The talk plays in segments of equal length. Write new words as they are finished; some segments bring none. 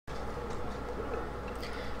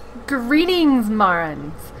Greetings,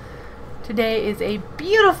 Marans! Today is a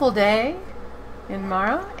beautiful day in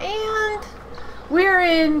Mara, and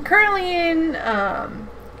we're currently in, I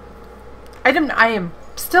am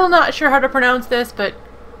still not sure how to pronounce this, but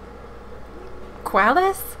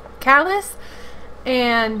Calais?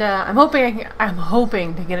 And I'm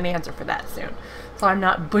hoping to get an answer for that soon, so I'm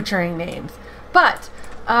not butchering names. But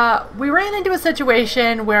we ran into a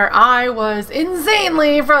situation where I was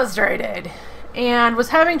insanely frustrated and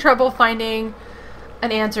was having trouble finding an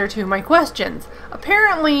answer to my questions.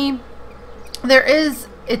 Apparently,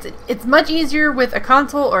 it's much easier with a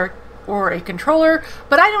console or a controller,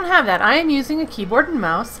 but I don't have that. I am using a keyboard and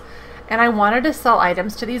mouse, and I wanted to sell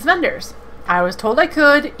items to these vendors. I was told I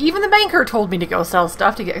could. Even the banker told me to go sell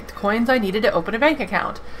stuff to get the coins I needed to open a bank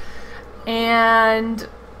account. And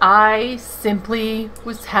I simply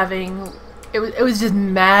was having... It was just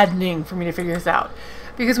maddening for me to figure this out.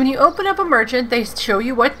 Because when you open up a merchant, they show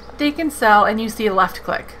you what they can sell, and you see a left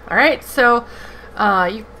click. Alright, so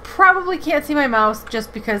you probably can't see my mouse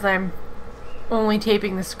just because I'm only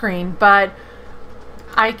taping the screen, but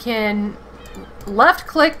I can left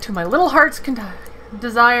click to my little heart's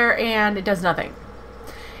desire, and it does nothing.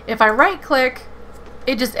 If I right click,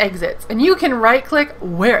 it just exits. And you can right click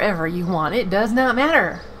wherever you want. It does not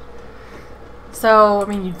matter. So, I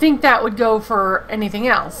mean, you'd think that would go for anything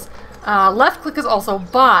else. Left click is also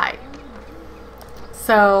buy.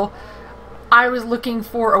 So I was looking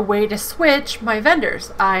for a way to switch my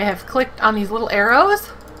vendors. I have clicked on these little arrows,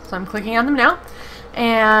 so I'm clicking on them now,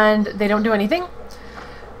 and they don't do anything.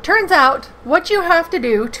 Turns out what you have to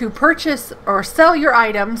do to purchase or sell your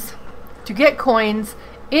items to get coins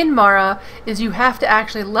in Mara is you have to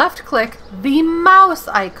actually left click the mouse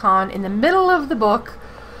icon in the middle of the book,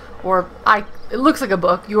 or it looks like a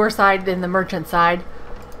book, your side then the merchant side.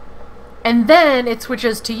 And then it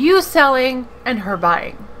switches to you selling and her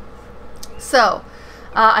buying. So,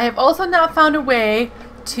 I have also not found a way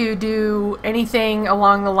to do anything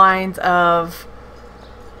along the lines of,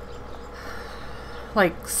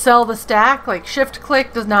 like, sell the stack. Like, shift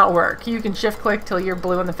click does not work. You can shift click till you're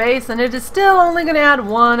blue in the face, and it is still only going to add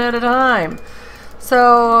one at a time.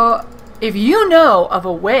 So, if you know of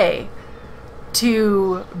a way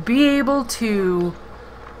to be able to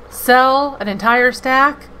sell an entire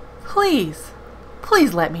stack, please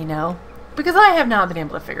let me know, because I have not been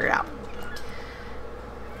able to figure it out.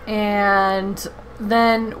 And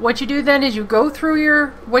then what you do then is you go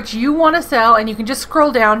through what you want to sell, and you can just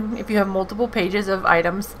scroll down if you have multiple pages of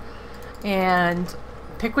items and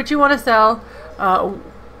pick what you want to sell.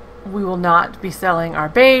 We will not be selling our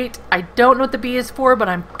bait. I don't know what the B is for, but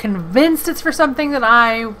I'm convinced it's for something that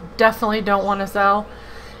I definitely don't want to sell.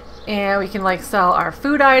 And we can like sell our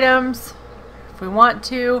food items if we want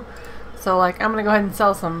to. So like I'm gonna go ahead and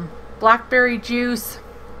sell some blackberry juice.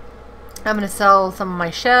 I'm gonna sell some of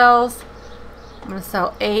my shells. I'm gonna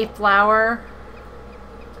sell a flour.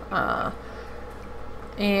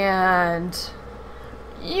 And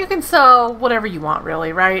you can sell whatever you want,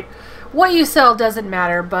 really, right? What you sell doesn't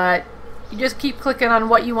matter, but you just keep clicking on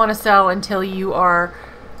what you want to sell until you are,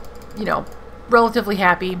 you know, relatively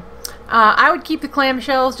happy. I would keep the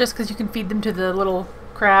clamshells just because you can feed them to the little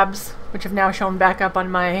crabs, which have now shown back up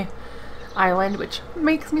on my island, which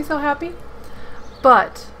makes me so happy.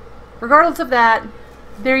 But regardless of that,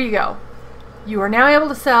 there you go. You are now able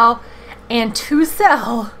to sell, and to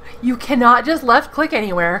sell, you cannot just left click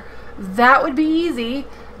anywhere. That would be easy,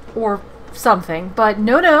 or something, but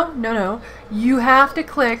no. You have to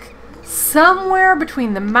click somewhere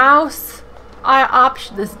between the mouse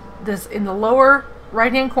option, this in the lower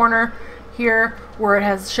right hand corner here, where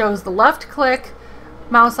it shows the left click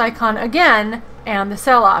mouse icon again and the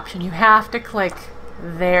sell option. You have to click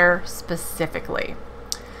there specifically.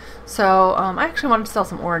 So I actually wanted to sell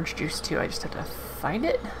some orange juice too. I just have to find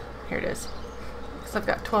it. Here it is. So I've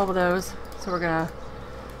got 12 of those, so we're gonna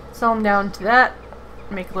sell them down to that,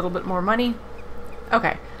 make a little bit more money.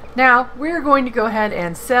 Okay, now we're going to go ahead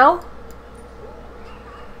and sell,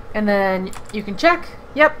 and then you can check.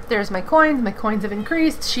 Yep, there's my coins. My coins have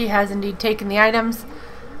increased. She has indeed taken the items,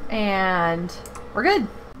 and we're good.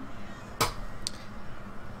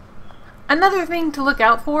 Another thing to look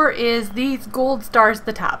out for is these gold stars at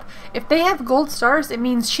the top. If they have gold stars, it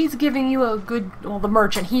means she's giving you a good, well, the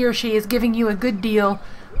merchant, he or she is giving you a good deal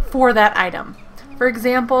for that item. For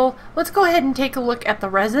example, let's go ahead and take a look at the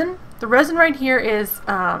resin. The resin right here is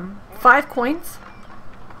 5 coins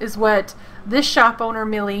is what this shop owner,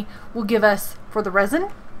 Millie, will give us for the resin.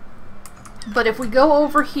 But if we go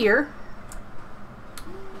over here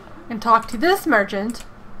and talk to this merchant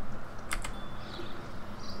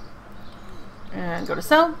and go to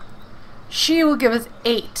sell, she will give us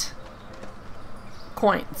 8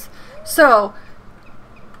 coins. So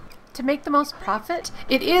to make the most profit,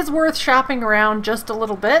 it is worth shopping around just a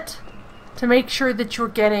little bit to make sure that you're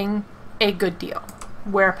getting a good deal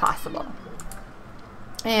where possible.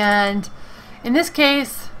 And in this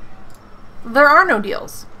case, there are no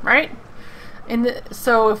deals, right?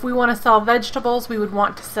 So if we want to sell vegetables, we would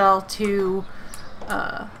want to sell to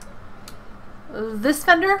this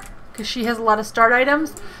vendor because she has a lot of start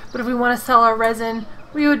items. But if we want to sell our resin,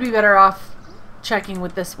 we would be better off checking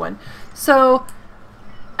with this one. So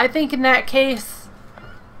I think in that case,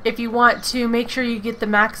 if you want to make sure you get the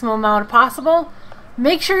maximum amount possible,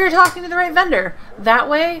 make sure you're talking to the right vendor. That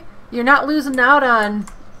way, you're not losing out on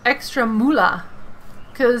extra moolah.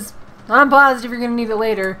 Because I'm positive you're going to need it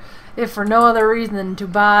later, if for no other reason than to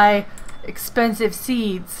buy expensive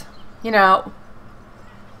seeds. You know,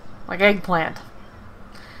 like eggplant.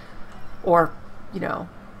 Or, you know,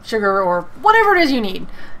 sugar or whatever it is you need.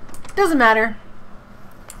 Doesn't matter.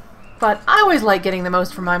 But I always like getting the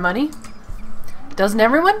most for my money. Doesn't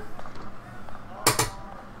everyone?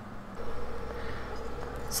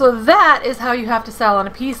 So that is how you have to sell on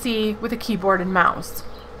a PC with a keyboard and mouse.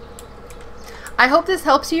 I hope this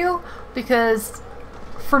helps you, because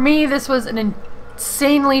for me this was an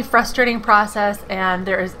insanely frustrating process, and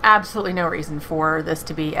there is absolutely no reason for this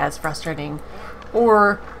to be as frustrating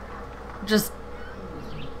or just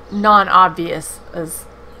non-obvious as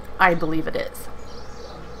I believe it is.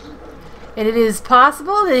 And it is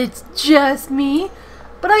possible that it's just me,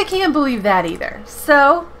 but I can't believe that either.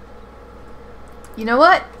 So, you know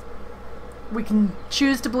what? We can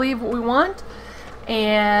choose to believe what we want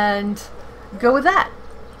and go with that.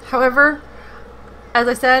 However, as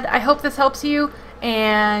I said, I hope this helps you,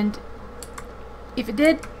 and if it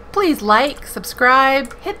did, please like,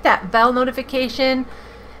 subscribe, hit that bell notification,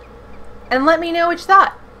 and let me know what you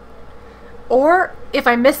thought. Or if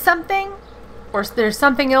I missed something, or if there's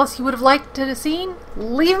something else you would have liked to have seen,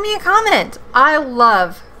 leave me a comment. I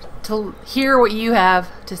love to hear what you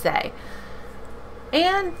have to say.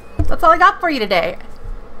 And that's all I got for you today.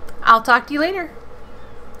 I'll talk to you later.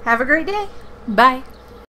 Have a great day. Bye.